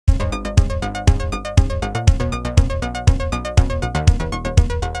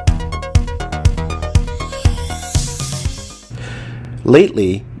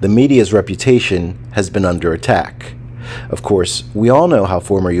Lately, the media's reputation has been under attack. Of course, we all know how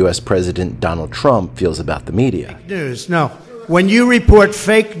former U.S. President Donald Trump feels about the media. Fake news. No. When you report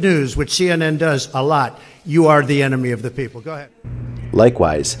fake news, which CNN does a lot, you are the enemy of the people. Go ahead.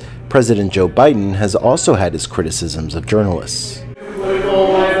 Likewise, President Joe Biden has also had his criticisms of journalists.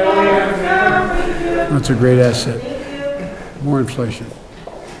 That's a great asset. More inflation.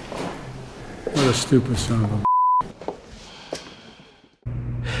 What a stupid son of a...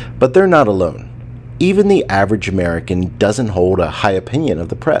 But they're not alone. Even the average American doesn't hold a high opinion of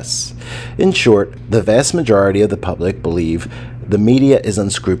the press. In short, the vast majority of the public believe the media is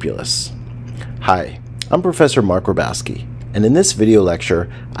unscrupulous. Hi, I'm Professor Mark Grabowski, and in this video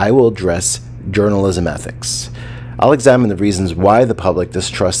lecture, I will address journalism ethics. I'll examine the reasons why the public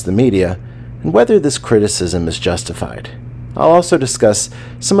distrusts the media and whether this criticism is justified. I'll also discuss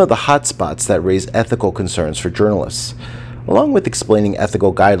some of the hot spots that raise ethical concerns for journalists, along with explaining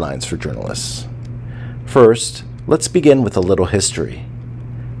ethical guidelines for journalists. First, let's begin with a little history.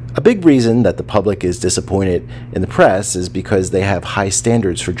 A big reason that the public is disappointed in the press is because they have high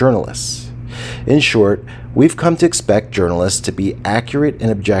standards for journalists. In short, we've come to expect journalists to be accurate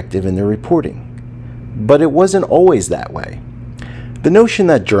and objective in their reporting. But it wasn't always that way. The notion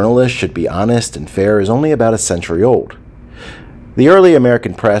that journalists should be honest and fair is only about a century old. The early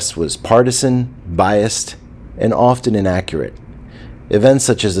American press was partisan, biased, and often inaccurate. Events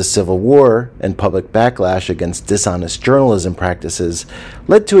such as the Civil War and public backlash against dishonest journalism practices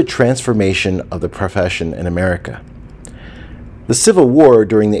led to a transformation of the profession in America. The Civil War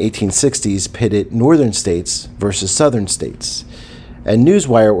during the 1860s pitted northern states versus southern states, and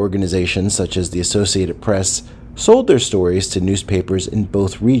newswire organizations such as the Associated Press sold their stories to newspapers in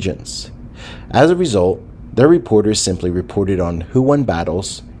both regions. As a result, their reporters simply reported on who won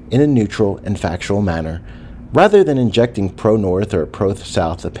battles in a neutral and factual manner, rather than injecting pro-North or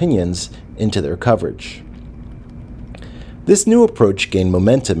pro-South opinions into their coverage. This new approach gained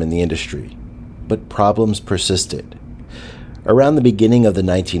momentum in the industry, but problems persisted. Around the beginning of the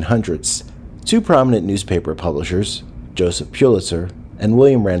 1900s, two prominent newspaper publishers, Joseph Pulitzer and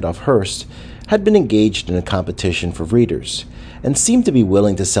William Randolph Hearst, had been engaged in a competition for readers and seemed to be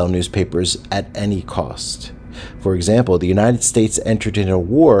willing to sell newspapers at any cost. For example, the United States entered into a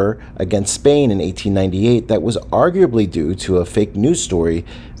war against Spain in 1898 that was arguably due to a fake news story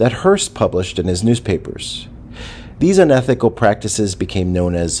that Hearst published in his newspapers. These unethical practices became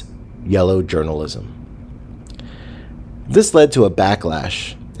known as yellow journalism. This led to a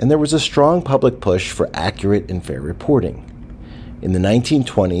backlash, and there was a strong public push for accurate and fair reporting. In the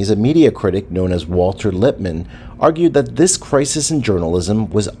 1920s, a media critic known as Walter Lippmann argued that this crisis in journalism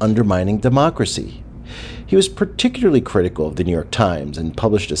was undermining democracy. He was particularly critical of the New York Times and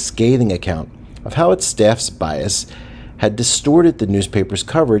published a scathing account of how its staff's bias had distorted the newspaper's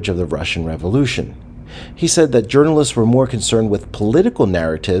coverage of the Russian Revolution. He said that journalists were more concerned with political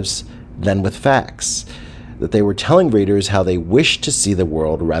narratives than with facts, that they were telling readers how they wished to see the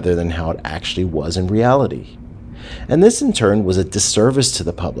world rather than how it actually was in reality. And this in turn was a disservice to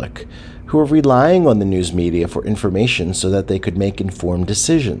the public, who were relying on the news media for information so that they could make informed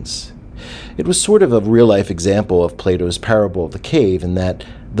decisions. It was sort of a real-life example of Plato's parable of the cave, in that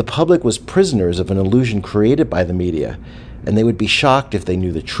the public was prisoners of an illusion created by the media, and they would be shocked if they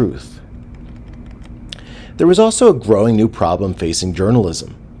knew the truth. There was also a growing new problem facing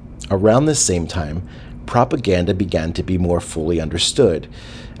journalism. Around this same time, propaganda began to be more fully understood,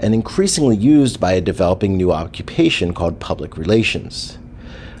 and increasingly used by a developing new occupation called public relations.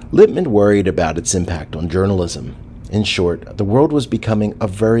 Lippmann worried about its impact on journalism. In short, the world was becoming a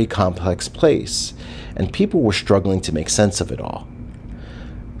very complex place, and people were struggling to make sense of it all.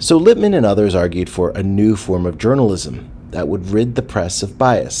 So Lippmann and others argued for a new form of journalism that would rid the press of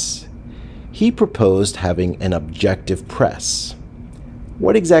bias. He proposed having an objective press.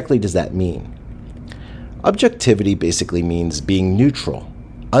 What exactly does that mean? Objectivity basically means being neutral,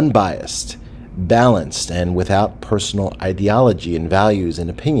 unbiased, balanced, and without personal ideology and values and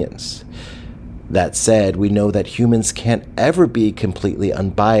opinions. That said, we know that humans can't ever be completely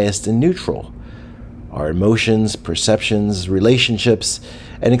unbiased and neutral. Our emotions, perceptions, relationships,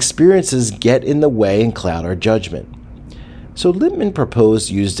 and experiences get in the way and cloud our judgment. So Lippmann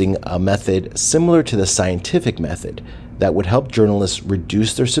proposed using a method similar to the scientific method that would help journalists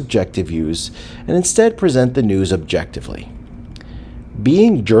reduce their subjective views and instead present the news objectively.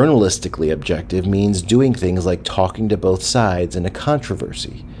 Being journalistically objective means doing things like talking to both sides in a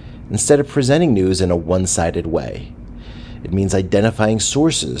controversy, instead of presenting news in a one-sided way. It means identifying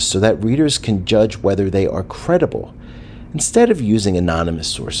sources so that readers can judge whether they are credible, instead of using anonymous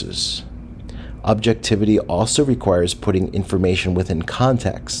sources. Objectivity also requires putting information within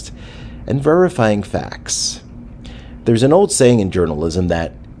context and verifying facts. There's an old saying in journalism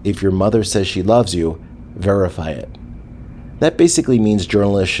that if your mother says she loves you, verify it. That basically means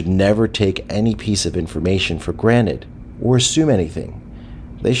journalists should never take any piece of information for granted or assume anything.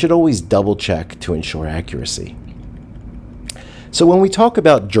 They should always double check to ensure accuracy. So when we talk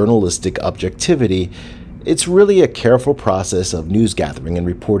about journalistic objectivity, it's really a careful process of news gathering and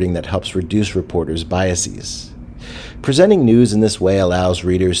reporting that helps reduce reporters' biases. Presenting news in this way allows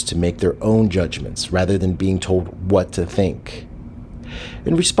readers to make their own judgments rather than being told what to think.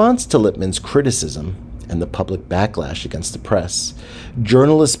 In response to Lippmann's criticism and the public backlash against the press,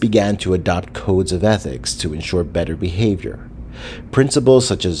 journalists began to adopt codes of ethics to ensure better behavior. Principles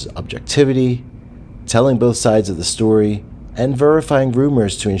such as objectivity, telling both sides of the story, and verifying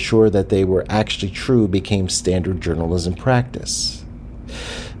rumors to ensure that they were actually true became standard journalism practice.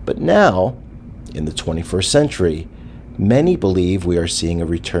 But now, in the 21st century, many believe we are seeing a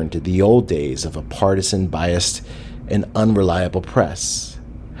return to the old days of a partisan, biased, and unreliable press.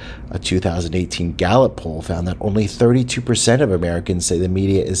 A 2018 Gallup poll found that only 32% of Americans say the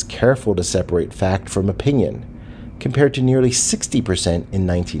media is careful to separate fact from opinion, compared to nearly 60% in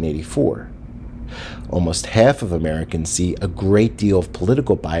 1984. Almost half of Americans see a great deal of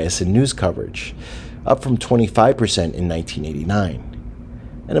political bias in news coverage, up from 25% in 1989.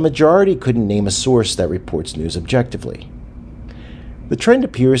 And a majority couldn't name a source that reports news objectively. The trend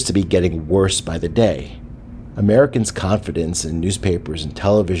appears to be getting worse by the day. Americans' confidence in newspapers and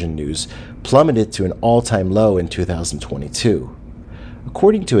television news plummeted to an all-time low in 2022.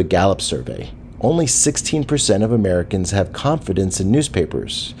 According to a Gallup survey, only 16% of Americans have confidence in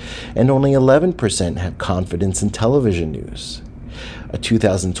newspapers, and only 11% have confidence in television news. A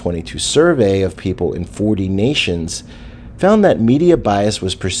 2022 survey of people in 40 nations found that media bias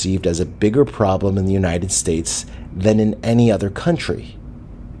was perceived as a bigger problem in the United States than in any other country.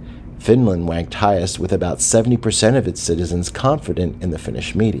 Finland ranked highest with about 70% of its citizens confident in the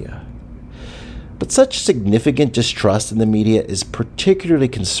Finnish media. But such significant distrust in the media is particularly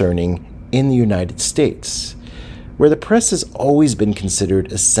concerning in the United States, where the press has always been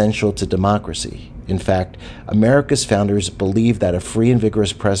considered essential to democracy. In fact, America's founders believed that a free and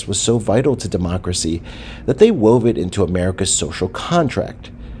vigorous press was so vital to democracy that they wove it into America's social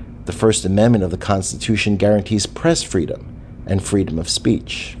contract. The First Amendment of the Constitution guarantees press freedom and freedom of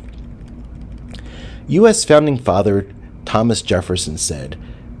speech. U.S. founding father Thomas Jefferson said,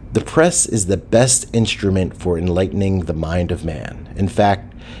 "The press is the best instrument for enlightening the mind of man." In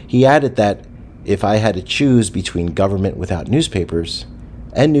fact, he added that if I had to choose between government without newspapers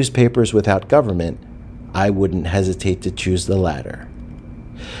and newspapers without government, I wouldn't hesitate to choose the latter.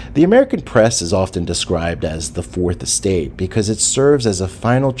 The American press is often described as the fourth estate because it serves as a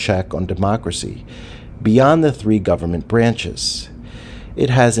final check on democracy beyond the three government branches. It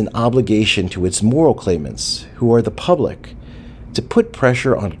has an obligation to its moral claimants, who are the public, to put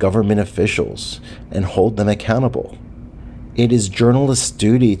pressure on government officials and hold them accountable. It is journalists'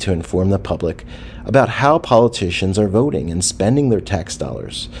 duty to inform the public about how politicians are voting and spending their tax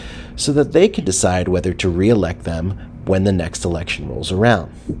dollars so that they can decide whether to re-elect them when the next election rolls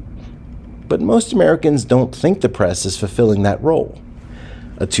around. But most Americans don't think the press is fulfilling that role.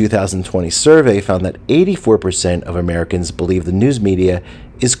 A 2020 survey found that 84% of Americans believe the news media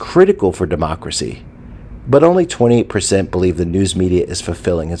is critical for democracy, but only 28% believe the news media is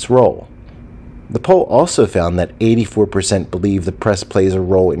fulfilling its role. The poll also found that 84% believe the press plays a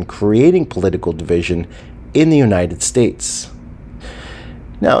role in creating political division in the United States.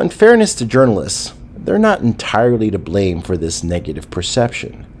 Now, in fairness to journalists, they're not entirely to blame for this negative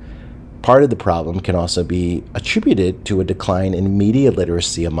perception. Part of the problem can also be attributed to a decline in media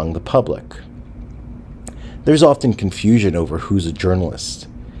literacy among the public. There's often confusion over who's a journalist.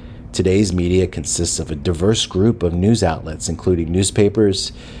 Today's media consists of a diverse group of news outlets, including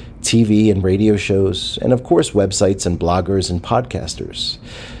newspapers, TV and radio shows, and of course websites and bloggers and podcasters.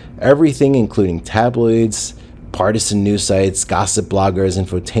 Everything including tabloids, partisan news sites, gossip bloggers,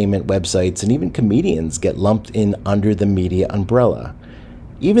 infotainment websites, and even comedians get lumped in under the media umbrella,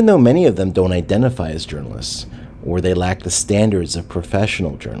 even though many of them don't identify as journalists, or they lack the standards of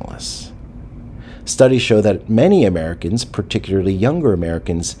professional journalists. Studies show that many Americans, particularly younger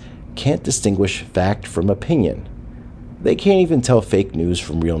Americans, can't distinguish fact from opinion. They can't even tell fake news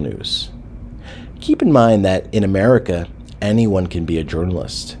from real news. Keep in mind that in America, anyone can be a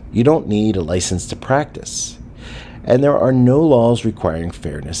journalist. You don't need a license to practice. And there are no laws requiring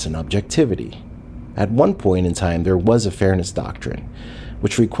fairness and objectivity. At one point in time, there was a fairness doctrine,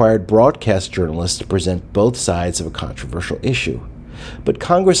 which required broadcast journalists to present both sides of a controversial issue. but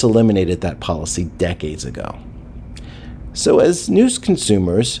Congress eliminated that policy decades ago. So as news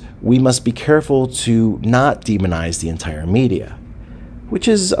consumers, we must be careful to not demonize the entire media, which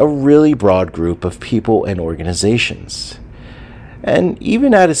is a really broad group of people and organizations. And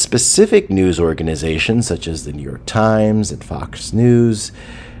even at a specific news organization such as the New York Times and Fox News,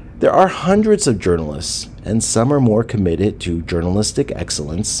 there are hundreds of journalists, and some are more committed to journalistic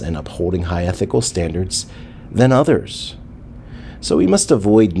excellence and upholding high ethical standards than others. So we must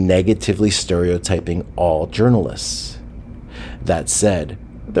avoid negatively stereotyping all journalists. That said,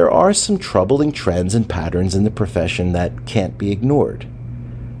 there are some troubling trends and patterns in the profession that can't be ignored.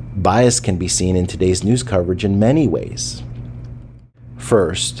 Bias can be seen in today's news coverage in many ways.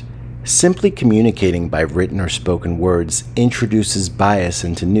 First, simply communicating by written or spoken words introduces bias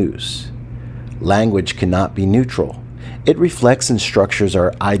into news. Language cannot be neutral. It reflects and structures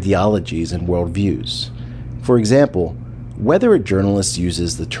our ideologies and worldviews. For example, whether a journalist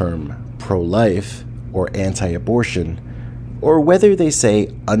uses the term pro-life or anti-abortion, or whether they say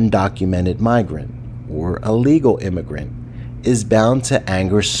undocumented migrant or illegal immigrant, is bound to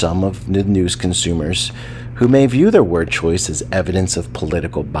anger some of the news consumers who may view their word choice as evidence of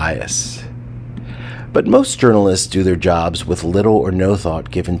political bias. But most journalists do their jobs with little or no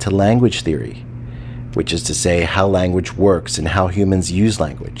thought given to language theory, which is to say how language works and how humans use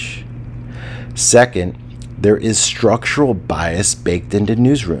language. Second, there is structural bias baked into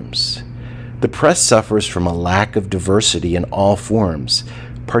newsrooms. The press suffers from a lack of diversity in all forms,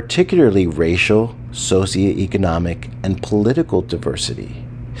 particularly racial, socioeconomic, and political diversity.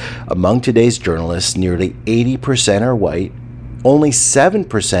 Among today's journalists, nearly 80% are white, only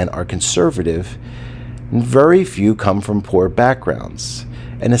 7% are conservative, and very few come from poor backgrounds,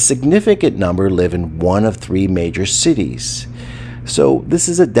 and a significant number live in one of 3 major cities. So this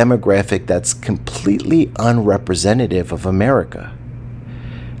is a demographic that's completely unrepresentative of America.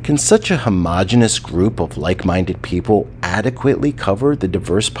 Can such a homogeneous group of like-minded people adequately cover the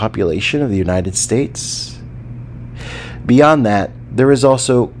diverse population of the United States? Beyond that, there is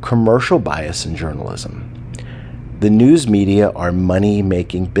also commercial bias in journalism. The news media are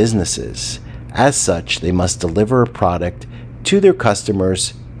money-making businesses. As such, they must deliver a product to their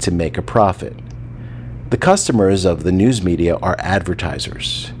customers to make a profit. The customers of the news media are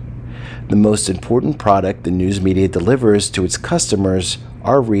advertisers. The most important product the news media delivers to its customers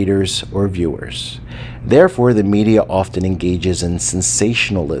are readers or viewers. Therefore, the media often engages in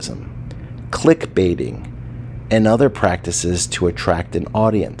sensationalism, clickbaiting, and other practices to attract an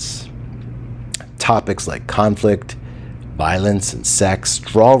audience. Topics like conflict, violence, and sex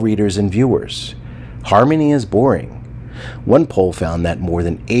draw readers and viewers. Harmony is boring. One poll found that more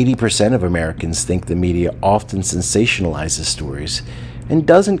than 80% of Americans think the media often sensationalizes stories and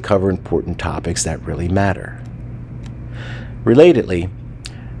doesn't cover important topics that really matter. Relatedly,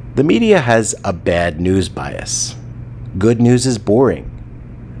 the media has a bad news bias. Good news is boring.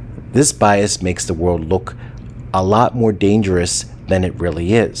 This bias makes the world look a lot more dangerous than it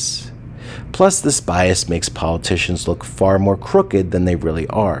really is. Plus, this bias makes politicians look far more crooked than they really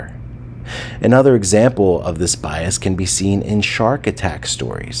are. Another example of this bias can be seen in shark attack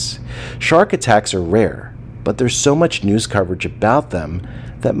stories. Shark attacks are rare, but there's so much news coverage about them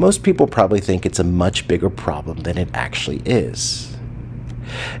that most people probably think it's a much bigger problem than it actually is.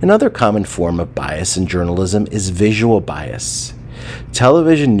 Another common form of bias in journalism is visual bias.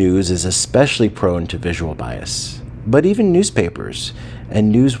 Television news is especially prone to visual bias, but even newspapers and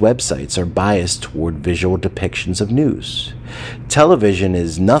news websites are biased toward visual depictions of news. Television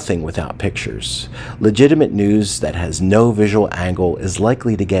is nothing without pictures. Legitimate news that has no visual angle is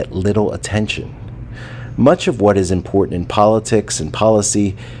likely to get little attention. Much of what is important in politics and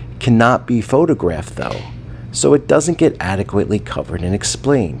policy cannot be photographed, though, so it doesn't get adequately covered and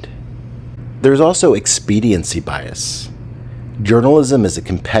explained. There's also expediency bias. Journalism is a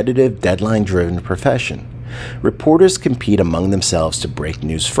competitive, deadline-driven profession. Reporters compete among themselves to break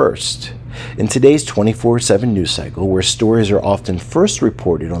news first. In today's 24/7 news cycle, where stories are often first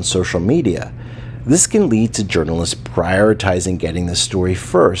reported on social media, this can lead to journalists prioritizing getting the story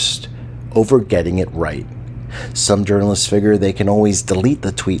first over getting it right. Some journalists figure they can always delete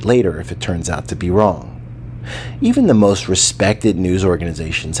the tweet later if it turns out to be wrong. Even the most respected news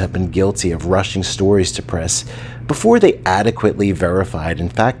organizations have been guilty of rushing stories to press before they adequately verified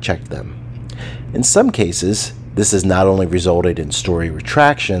and fact-checked them. In some cases, this has not only resulted in story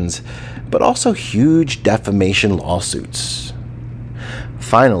retractions, but also huge defamation lawsuits.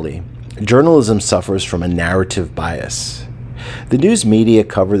 Finally, journalism suffers from a narrative bias. The news media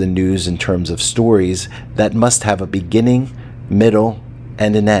cover the news in terms of stories that must have a beginning, middle,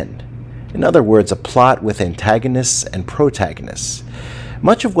 and an end. In other words, a plot with antagonists and protagonists.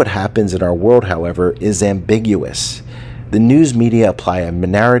 Much of what happens in our world, however, is ambiguous. The news media apply a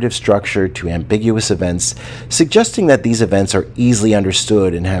narrative structure to ambiguous events, suggesting that these events are easily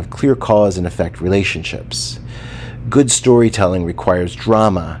understood and have clear cause and effect relationships. Good storytelling requires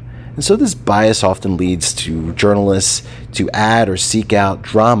drama, and so this bias often leads to journalists to add or seek out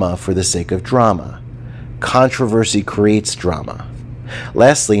drama for the sake of drama. Controversy creates drama.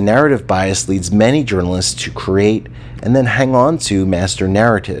 Lastly, narrative bias leads many journalists to create and then hang on to master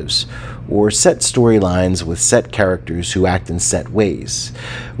narratives, or set storylines with set characters who act in set ways.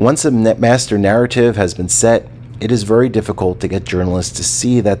 Once a master narrative has been set, it is very difficult to get journalists to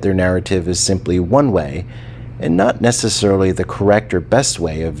see that their narrative is simply one way, and not necessarily the correct or best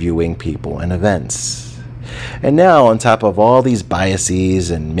way of viewing people and events. And now, on top of all these biases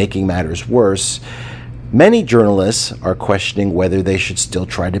and making matters worse, many journalists are questioning whether they should still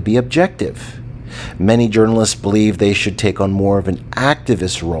try to be objective. Many journalists believe they should take on more of an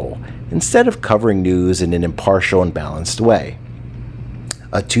activist role instead of covering news in an impartial and balanced way.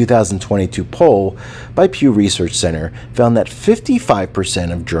 A 2022 poll by Pew Research Center found that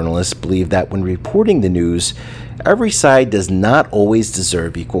 55% of journalists believe that when reporting the news, every side does not always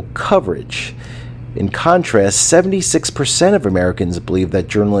deserve equal coverage. In contrast, 76% of Americans believe that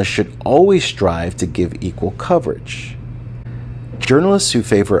journalists should always strive to give equal coverage. Journalists who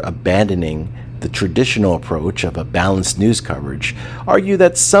favor abandoning the traditional approach of a balanced news coverage argue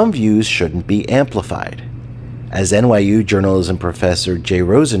that some views shouldn't be amplified. As NYU journalism professor Jay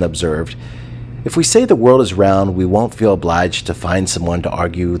Rosen observed, if we say the world is round, we won't feel obliged to find someone to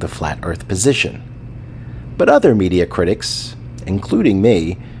argue the flat earth position. But other media critics, including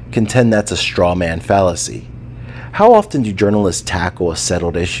me, contend that's a straw man fallacy. How often do journalists tackle a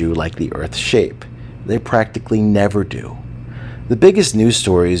settled issue like the Earth's shape? They practically never do. The biggest news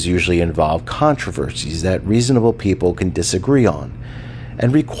stories usually involve controversies that reasonable people can disagree on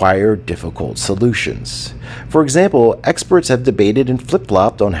and require difficult solutions. For example, experts have debated and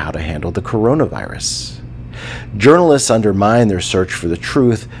flip-flopped on how to handle the coronavirus. Journalists undermine their search for the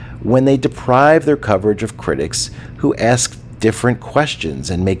truth when they deprive their coverage of critics who ask different questions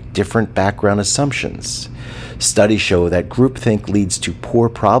and make different background assumptions. Studies show that groupthink leads to poor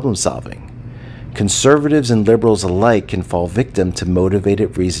problem solving. Conservatives and liberals alike can fall victim to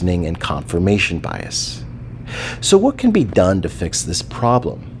motivated reasoning and confirmation bias. So what can be done to fix this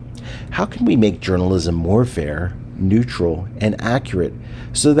problem? How can we make journalism more fair, neutral, and accurate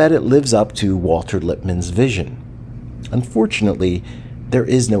so that it lives up to Walter Lippmann's vision? Unfortunately, there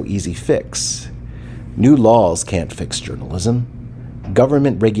is no easy fix. New laws can't fix journalism.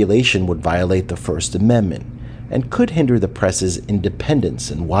 Government regulation would violate the First Amendment and could hinder the press's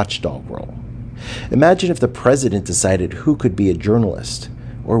independence and watchdog role. Imagine if the president decided who could be a journalist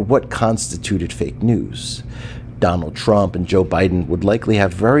or what constituted fake news. Donald Trump and Joe Biden would likely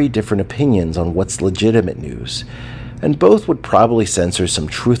have very different opinions on what's legitimate news, and both would probably censor some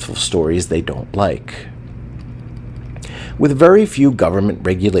truthful stories they don't like. With very few government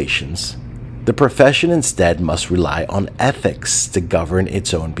regulations, the profession instead must rely on ethics to govern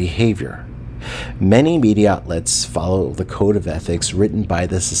its own behavior. Many media outlets follow the code of ethics written by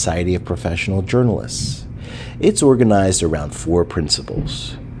the Society of Professional Journalists. It's organized around 4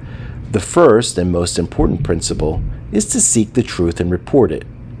 principles. The first and most important principle is to seek the truth and report it.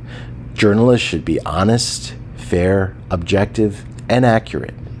 Journalists should be honest, fair, objective, and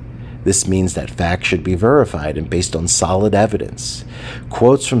accurate. This means that facts should be verified and based on solid evidence.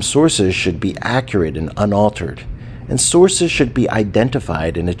 Quotes from sources should be accurate and unaltered, and sources should be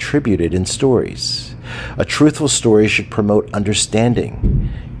identified and attributed in stories. A truthful story should promote understanding.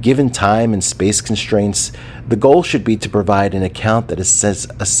 Given time and space constraints, the goal should be to provide an account that is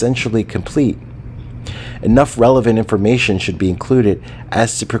essentially complete. Enough relevant information should be included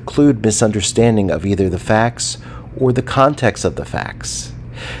as to preclude misunderstanding of either the facts or the context of the facts.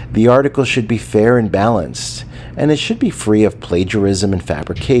 The article should be fair and balanced, and it should be free of plagiarism and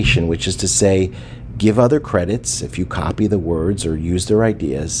fabrication, which is to say, give other credits if you copy the words or use their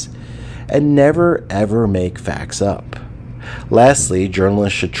ideas, and never ever make facts up. Lastly,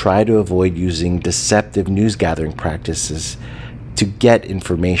 journalists should try to avoid using deceptive news gathering practices to get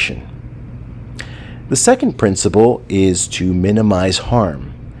information. The second principle is to minimize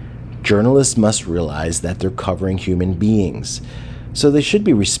harm. Journalists must realize that they're covering human beings, so they should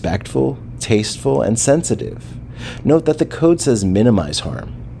be respectful, tasteful, and sensitive. Note that the code says minimize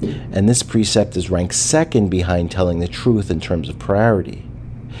harm, and this precept is ranked second behind telling the truth in terms of priority.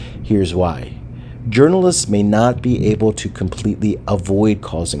 Here's why. Journalists may not be able to completely avoid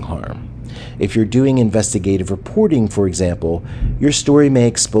causing harm. If you're doing investigative reporting, for example, your story may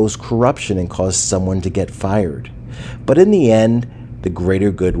expose corruption and cause someone to get fired. But in the end, the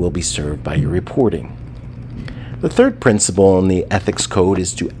greater good will be served by your reporting. The third principle in the ethics code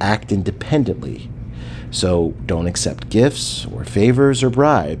is to act independently. So don't accept gifts or favors or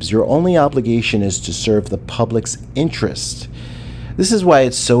bribes. Your only obligation is to serve the public's interest. This is why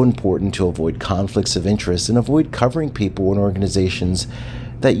it's so important to avoid conflicts of interest and avoid covering people and organizations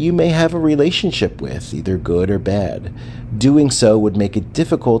that you may have a relationship with, either good or bad. Doing so would make it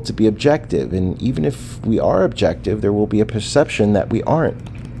difficult to be objective, and even if we are objective, there will be a perception that we aren't.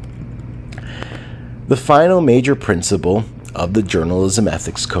 The final major principle of the Journalism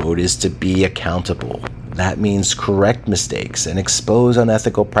Ethics Code is to be accountable. That means correct mistakes and expose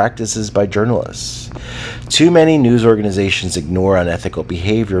unethical practices by journalists. Too many news organizations ignore unethical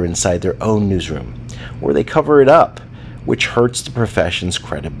behavior inside their own newsroom, or they cover it up, which hurts the profession's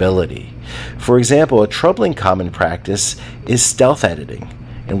credibility. For example, a troubling common practice is stealth editing,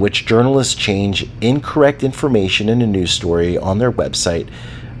 in which journalists change incorrect information in a news story on their website,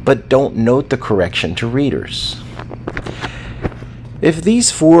 but don't note the correction to readers. If these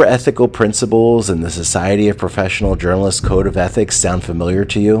 4 ethical principles in the Society of Professional Journalists Code of Ethics sound familiar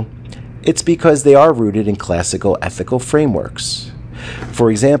to you, it's because they are rooted in classical ethical frameworks. For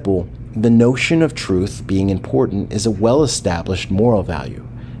example, the notion of truth being important is a well-established moral value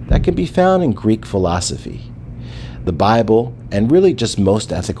that can be found in Greek philosophy, the Bible, and really just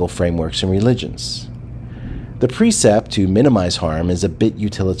most ethical frameworks and religions. The precept to minimize harm is a bit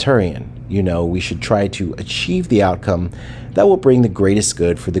utilitarian. We should try to achieve the outcome that will bring the greatest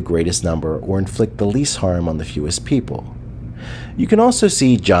good for the greatest number or inflict the least harm on the fewest people. You can also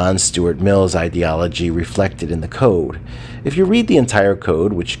see John Stuart Mill's ideology reflected in the code. If you read the entire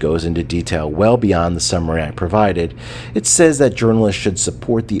code, which goes into detail well beyond the summary I provided, it says that journalists should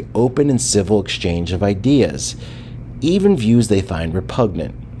support the open and civil exchange of ideas, even views they find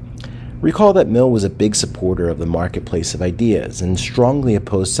repugnant. Recall that Mill was a big supporter of the marketplace of ideas and strongly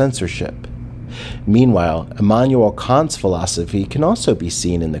opposed censorship. Meanwhile, Immanuel Kant's philosophy can also be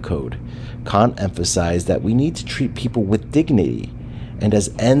seen in the code. Kant emphasized that we need to treat people with dignity and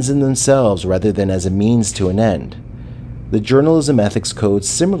as ends in themselves rather than as a means to an end. The Journalism Ethics Code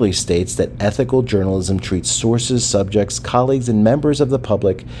similarly states that ethical journalism treats sources, subjects, colleagues, and members of the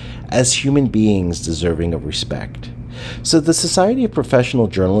public as human beings deserving of respect. So the Society of Professional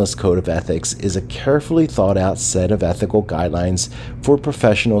Journalists Code of Ethics is a carefully thought out set of ethical guidelines for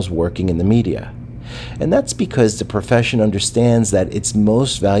professionals working in the media. And that's because the profession understands that its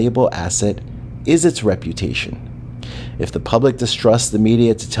most valuable asset is its reputation. If the public distrusts the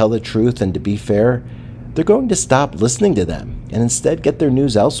media to tell the truth and to be fair, they're going to stop listening to them and instead get their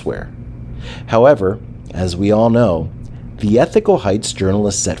news elsewhere. However, as we all know, the ethical heights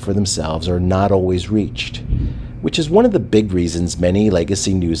journalists set for themselves are not always reached, which is one of the big reasons many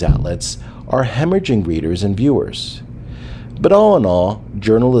legacy news outlets are hemorrhaging readers and viewers. But all in all,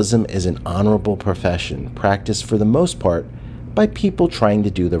 journalism is an honorable profession practiced for the most part by people trying to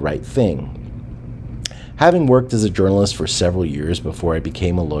do the right thing. Having worked as a journalist for several years before I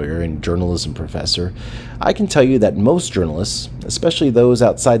became a lawyer and journalism professor, I can tell you that most journalists, especially those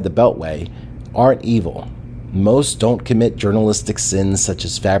outside the Beltway, aren't evil. Most don't commit journalistic sins such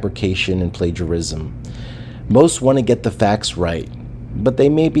as fabrication and plagiarism. Most want to get the facts right, but they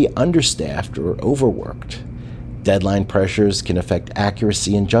may be understaffed or overworked. Deadline pressures can affect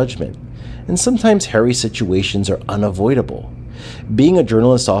accuracy and judgment, and sometimes hairy situations are unavoidable. Being a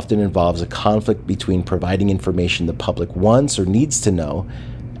journalist often involves a conflict between providing information the public wants or needs to know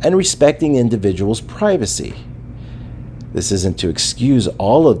and respecting individuals' privacy. This isn't to excuse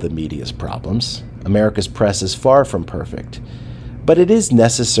all of the media's problems. America's press is far from perfect, but it is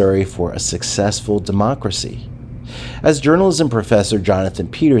necessary for a successful democracy. As journalism professor Jonathan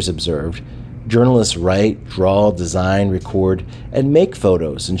Peters observed, journalists write, draw, design, record, and make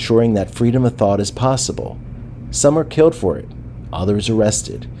photos, ensuring that freedom of thought is possible. Some are killed for it, others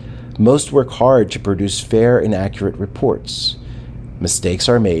arrested. Most work hard to produce fair and accurate reports. Mistakes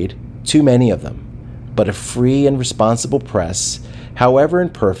are made, too many of them, but a free and responsible press, however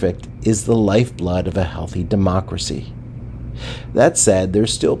imperfect, is the lifeblood of a healthy democracy. That said,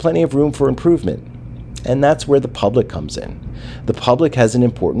 there's still plenty of room for improvement, and that's where the public comes in. The public has an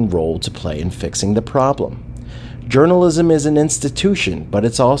important role to play in fixing the problem. Journalism is an institution, but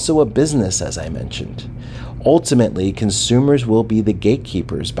it's also a business, as I mentioned. Ultimately, consumers will be the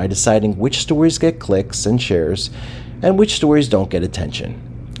gatekeepers by deciding which stories get clicks and shares and which stories don't get attention.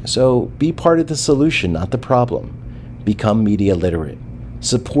 So be part of the solution, not the problem. Become media literate.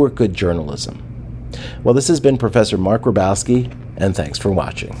 Support good journalism. Well, this has been Professor Mark Grabowski, and thanks for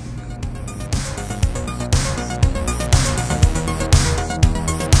watching.